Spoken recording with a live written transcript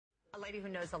lady who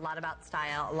knows a lot about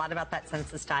style, a lot about that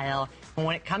sense of style. And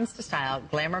when it comes to style,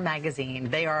 Glamour magazine,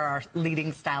 they are our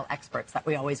leading style experts that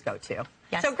we always go to.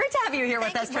 Yes. So great to have you here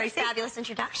with us, Thank you Tracy. for a fabulous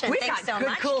introduction. We've Thanks got so good,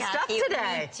 much, cool Kathy. stuff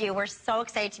today. We do. We're so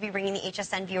excited to be bringing the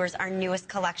HSN viewers our newest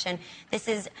collection. This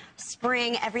is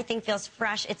spring. Everything feels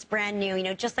fresh. It's brand new. You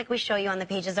know, just like we show you on the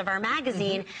pages of our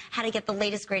magazine, how to get the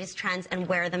latest, greatest trends and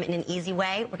wear them in an easy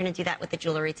way. We're going to do that with the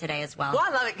jewelry today as well. Well, I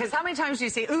love it, because how many times do you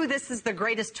see, ooh, this is the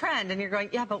greatest trend, and you're going,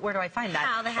 yeah, but where do I find that?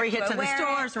 How the heck or you do get I to the wear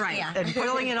stores, it? right, Yeah. and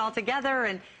pulling it all together,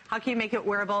 and how can you make it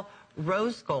wearable?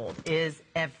 Rose gold is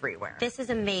everywhere. This is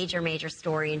a major, major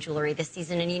story in jewelry this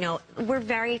season, and you know, we're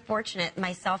very fortunate,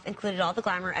 myself included, all the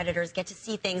Glamour editors get to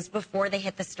see things before they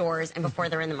hit the stores and before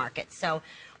they're in the market. So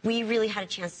we really had a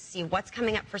chance to see what's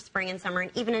coming up for spring and summer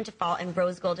and even into fall, and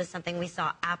rose gold is something we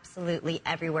saw absolutely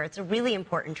everywhere. It's a really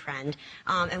important trend,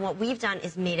 and what we've done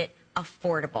is made it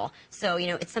affordable. So, you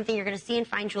know, it's something you're going to see in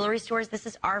fine jewelry stores. This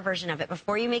is our version of it.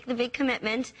 Before you make the big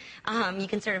commitment, you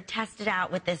can sort of test it out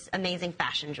with this amazing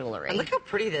fashion jewelry. And look how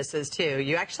pretty this is, too.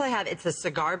 You actually have, it's a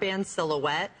cigar band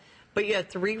silhouette, but you have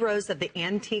 3 rows of the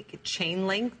antique chain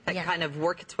link that kind of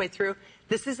work its way through.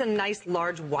 This is a nice,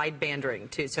 large, wide band ring,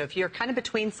 too. So if you're kind of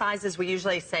between sizes, we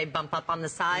usually say bump up on the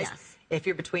size if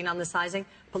you're between on the sizing.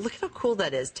 But look at how cool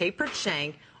that is. Tapered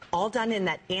shank, all done in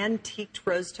that antiqued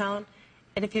rose tone.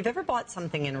 And if you've ever bought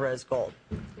something in rose gold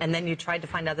and then you tried to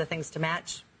find other things to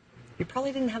match, you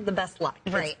probably didn't have the best luck.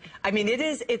 Right. I mean,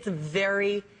 it's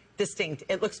very distinct.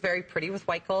 It looks very pretty with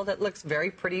white gold. It looks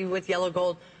very pretty with yellow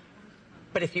gold.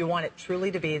 But if you want it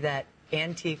truly to be that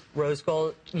antique rose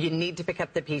gold, you need to pick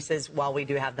up the pieces while we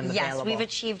do have them available. Yes, we've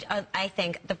achieved, I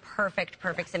think, the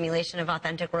perfect simulation of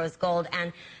authentic rose gold.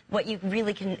 And what you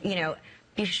really can, you know,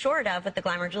 be short of with the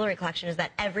Glamour Jewelry Collection is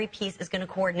that every piece is going to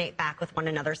coordinate back with one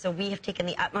another. So we have taken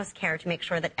the utmost care to make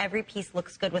sure that every piece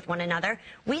looks good with one another.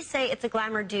 We say it's a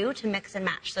Glamour do to mix and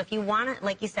match. So if you want to,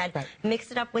 like you said,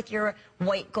 mix it up with your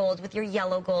white gold, with your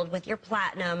yellow gold, with your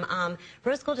platinum.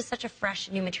 Rose gold is such a fresh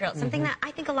new material. It's something that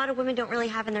I think a lot of women don't really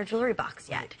have in their jewelry box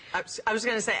yet. I was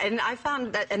going to say, and I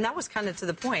found that, and that was kind of to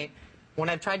the point, when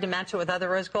I've tried to match it with other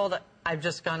rose gold, I've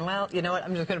just gone, well, you know what,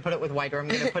 I'm just going to put it with white, or I'm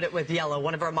going to put it with yellow.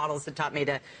 One of our models had taught me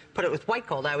to put it with white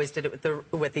gold. I always did it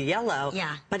with the yellow.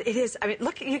 Yeah. But it is, I mean,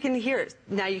 look, you can hear it.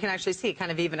 Now you can actually see kind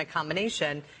of even a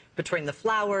combination between the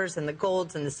flowers and the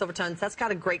golds and the silver tones. That's got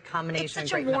a great combination.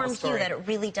 It's such a warm hue that it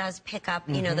really does pick up,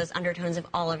 you know, those undertones of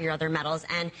all of your other metals.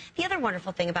 And the other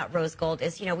wonderful thing about rose gold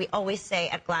is, you know, we always say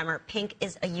at Glamour, pink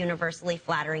is a universally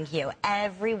flattering hue.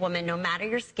 Every woman, no matter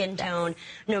your skin tone,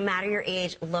 no matter your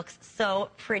age, looks so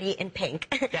pretty in pink.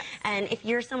 And if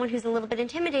you're someone who's a little bit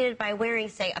intimidated by wearing,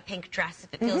 say, a pink dress,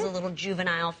 if it feels a little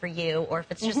juvenile for you, or if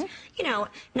it's just, you know,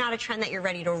 not a trend that you're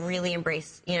ready to really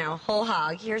embrace, you know, whole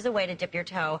hog, here's a way to dip your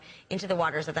toe into the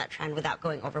waters of that trend without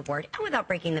going overboard and without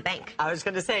breaking the bank. I was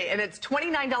going to say, and it's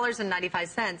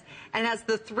 $29.95, and it has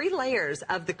the 3 layers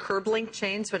of the curb link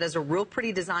chain, so it has a real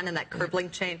pretty design in that curb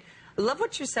link chain. I love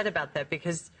what you said about that,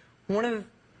 because one of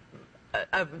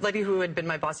a lady who had been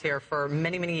my boss here for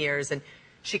many, many years, and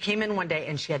she came in one day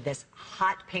and she had this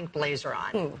hot pink blazer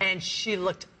on, and she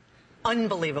looked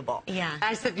unbelievable. Yeah. And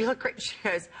I said, you look great. She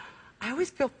goes, I always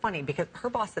feel funny, because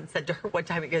her boss had said to her one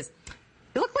time, he goes,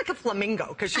 you look like a flamingo,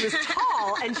 because she was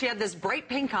tall and she had this bright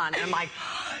pink on. And I'm like,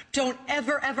 don't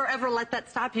ever, ever, ever let that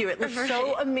stop you. It looks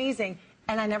so amazing.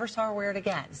 And I never saw her wear it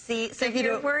again. See, so if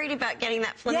you're worried about getting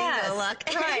that flamingo look,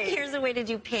 here's a way to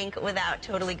do pink without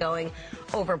totally going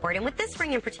overboard. And with this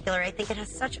ring in particular, I think it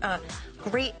has such a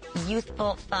great,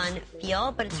 youthful, fun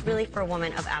feel, but it's really for a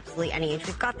woman of absolutely any age.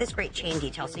 We've got this great chain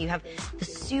detail, so you have the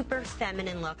super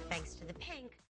feminine look thanks to